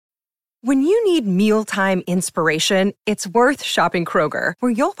When you need mealtime inspiration, it's worth shopping Kroger,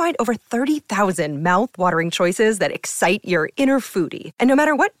 where you'll find over 30,000 mouth-watering choices that excite your inner foodie. And no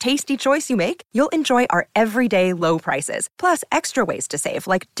matter what tasty choice you make, you'll enjoy our everyday low prices, plus extra ways to save,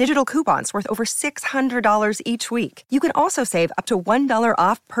 like digital coupons worth over $600 each week. You can also save up to $1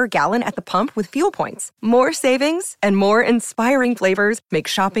 off per gallon at the pump with fuel points. More savings and more inspiring flavors make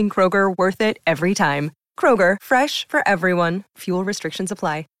shopping Kroger worth it every time. Kroger, fresh for everyone. Fuel restrictions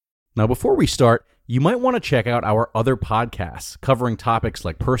apply. Now, before we start, you might want to check out our other podcasts covering topics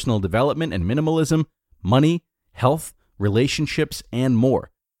like personal development and minimalism, money, health, relationships, and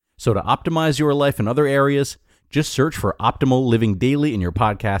more. So to optimize your life in other areas, just search for Optimal Living Daily in your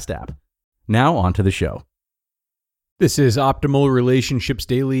podcast app. Now, on to the show. This is Optimal Relationships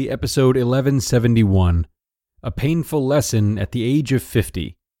Daily, episode 1171. A Painful Lesson at the Age of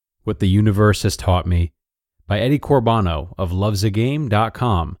 50, What the Universe Has Taught Me, by Eddie Corbano of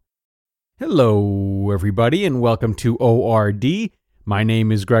lovesagame.com. Hello, everybody, and welcome to ORD. My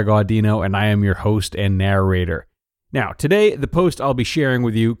name is Greg Audino, and I am your host and narrator. Now, today, the post I'll be sharing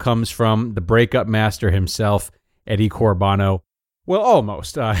with you comes from the breakup master himself, Eddie Corbano. Well,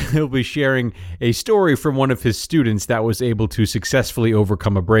 almost. He'll be sharing a story from one of his students that was able to successfully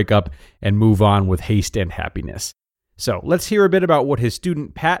overcome a breakup and move on with haste and happiness. So, let's hear a bit about what his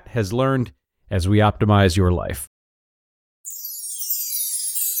student Pat has learned as we optimize your life.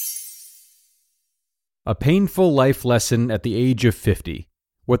 A Painful Life Lesson at the Age of 50,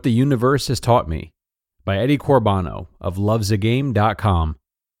 What the Universe Has Taught Me, by Eddie Corbano of lovesagame.com.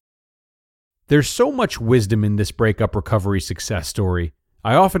 There's so much wisdom in this breakup recovery success story.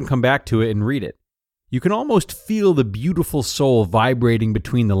 I often come back to it and read it. You can almost feel the beautiful soul vibrating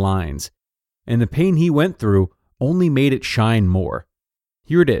between the lines, and the pain he went through only made it shine more.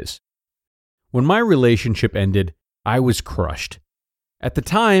 Here it is. When my relationship ended, I was crushed. At the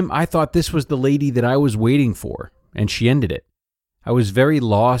time, I thought this was the lady that I was waiting for, and she ended it. I was very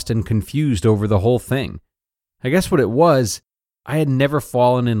lost and confused over the whole thing. I guess what it was, I had never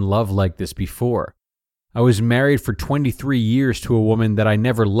fallen in love like this before. I was married for 23 years to a woman that I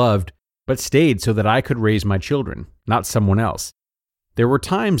never loved, but stayed so that I could raise my children, not someone else. There were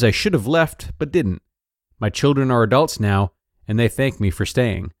times I should have left, but didn't. My children are adults now, and they thank me for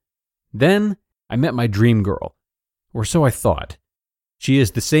staying. Then, I met my dream girl, or so I thought. She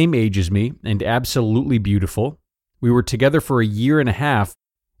is the same age as me and absolutely beautiful. We were together for a year and a half,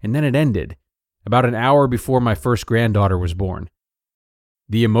 and then it ended, about an hour before my first granddaughter was born.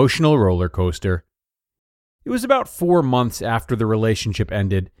 The emotional roller coaster. It was about 4 months after the relationship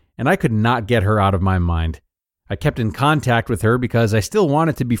ended, and I could not get her out of my mind. I kept in contact with her because I still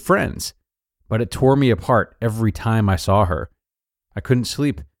wanted to be friends, but it tore me apart every time I saw her. I couldn't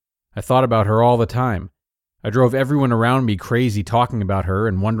sleep. I thought about her all the time. I drove everyone around me crazy talking about her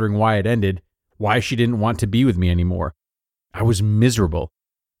and wondering why it ended, why she didn't want to be with me anymore. I was miserable.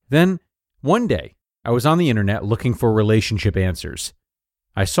 Then, one day, I was on the internet looking for relationship answers.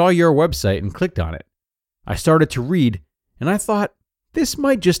 I saw your website and clicked on it. I started to read, and I thought, this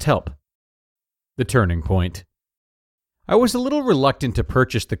might just help. The Turning Point. I was a little reluctant to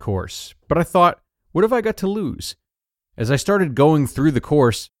purchase the course, but I thought, what have I got to lose? As I started going through the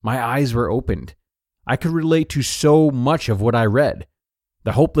course, my eyes were opened. I could relate to so much of what I read.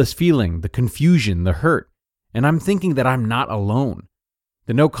 The hopeless feeling, the confusion, the hurt, and I'm thinking that I'm not alone.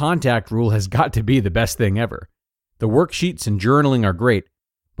 The no contact rule has got to be the best thing ever. The worksheets and journaling are great,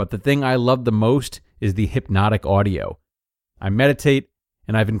 but the thing I love the most is the hypnotic audio. I meditate,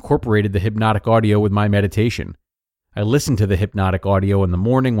 and I've incorporated the hypnotic audio with my meditation. I listen to the hypnotic audio in the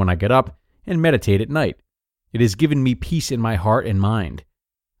morning when I get up and meditate at night. It has given me peace in my heart and mind.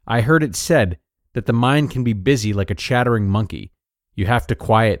 I heard it said that the mind can be busy like a chattering monkey. You have to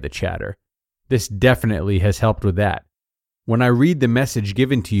quiet the chatter. This definitely has helped with that. When I read the message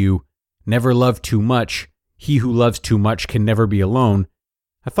given to you, never love too much, he who loves too much can never be alone,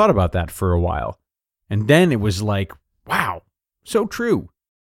 I thought about that for a while. And then it was like, wow, so true.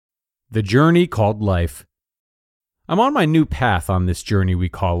 The journey called life. I'm on my new path on this journey we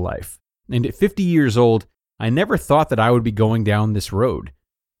call life. And at 50 years old, I never thought that I would be going down this road.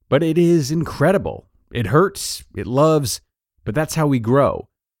 But it is incredible. It hurts, it loves, but that's how we grow.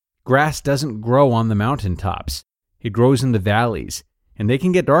 Grass doesn't grow on the mountaintops. It grows in the valleys, and they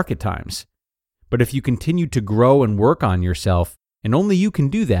can get dark at times. But if you continue to grow and work on yourself, and only you can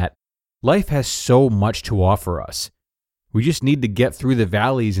do that, life has so much to offer us. We just need to get through the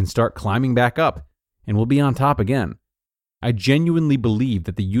valleys and start climbing back up, and we'll be on top again. I genuinely believe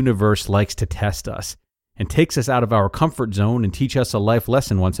that the universe likes to test us and takes us out of our comfort zone and teach us a life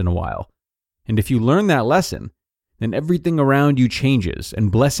lesson once in a while. And if you learn that lesson, then everything around you changes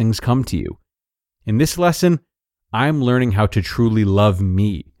and blessings come to you. In this lesson, I'm learning how to truly love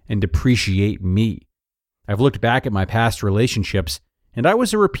me and appreciate me. I've looked back at my past relationships, and I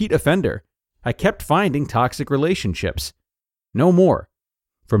was a repeat offender. I kept finding toxic relationships. No more.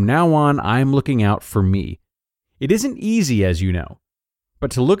 From now on, I'm looking out for me. It isn't easy, as you know.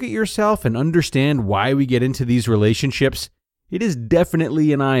 But to look at yourself and understand why we get into these relationships, it is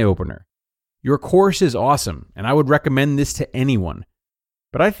definitely an eye-opener. Your course is awesome, and I would recommend this to anyone.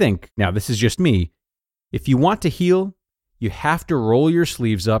 But I think, now this is just me, if you want to heal, you have to roll your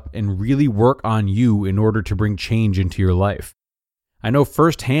sleeves up and really work on you in order to bring change into your life. I know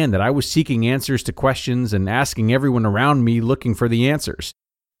firsthand that I was seeking answers to questions and asking everyone around me looking for the answers,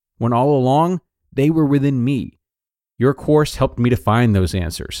 when all along, they were within me. Your course helped me to find those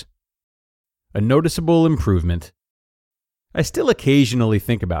answers. A noticeable improvement. I still occasionally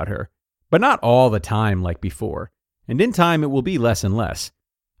think about her, but not all the time like before, and in time it will be less and less.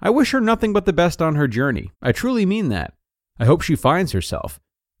 I wish her nothing but the best on her journey. I truly mean that. I hope she finds herself.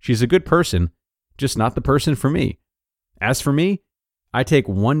 She's a good person, just not the person for me. As for me, I take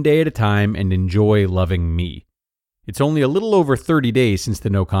one day at a time and enjoy loving me. It's only a little over 30 days since the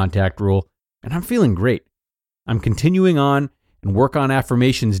no contact rule, and I'm feeling great. I'm continuing on and work on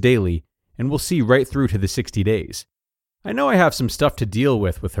affirmations daily, and we'll see right through to the 60 days. I know I have some stuff to deal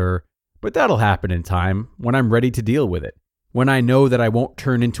with her, but that'll happen in time when I'm ready to deal with it, when I know that I won't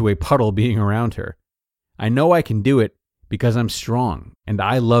turn into a puddle being around her. I know I can do it because I'm strong and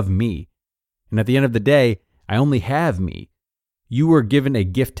I love me. And at the end of the day, I only have me. You were given a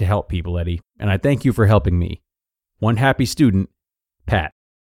gift to help people, Eddie, and I thank you for helping me. One happy student, Pat.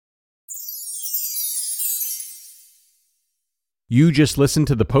 You just listened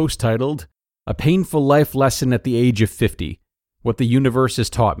to the post titled, A Painful Life Lesson at the Age of 50, What the Universe Has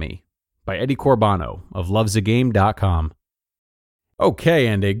Taught Me, by Eddie Corbano of lovesagame.com. Okay,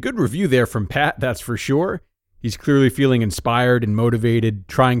 and a good review there from Pat, that's for sure. He's clearly feeling inspired and motivated,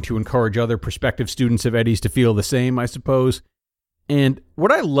 trying to encourage other prospective students of Eddie's to feel the same, I suppose. And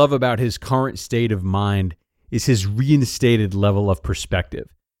what I love about his current state of mind is his reinstated level of perspective,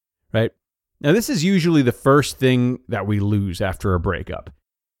 right? Now, this is usually the first thing that we lose after a breakup.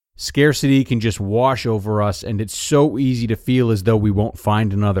 Scarcity can just wash over us, and it's so easy to feel as though we won't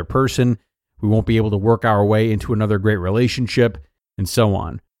find another person, we won't be able to work our way into another great relationship, and so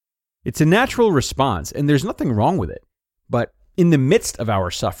on. It's a natural response, and there's nothing wrong with it. But in the midst of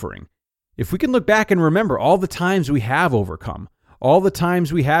our suffering, if we can look back and remember all the times we have overcome, all the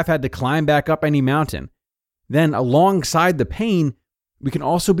times we have had to climb back up any mountain, then alongside the pain, we can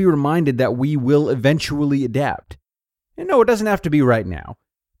also be reminded that we will eventually adapt. And no, it doesn't have to be right now,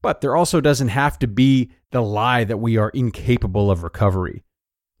 but there also doesn't have to be the lie that we are incapable of recovery.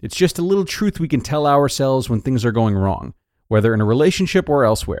 It's just a little truth we can tell ourselves when things are going wrong, whether in a relationship or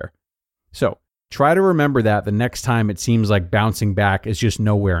elsewhere. So, try to remember that the next time it seems like bouncing back is just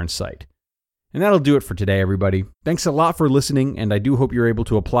nowhere in sight. And that'll do it for today, everybody. Thanks a lot for listening, and I do hope you're able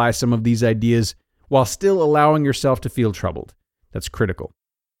to apply some of these ideas while still allowing yourself to feel troubled. That's critical.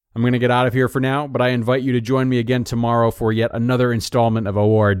 I'm going to get out of here for now, but I invite you to join me again tomorrow for yet another installment of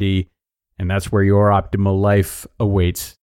ORD, and that's where your optimal life awaits.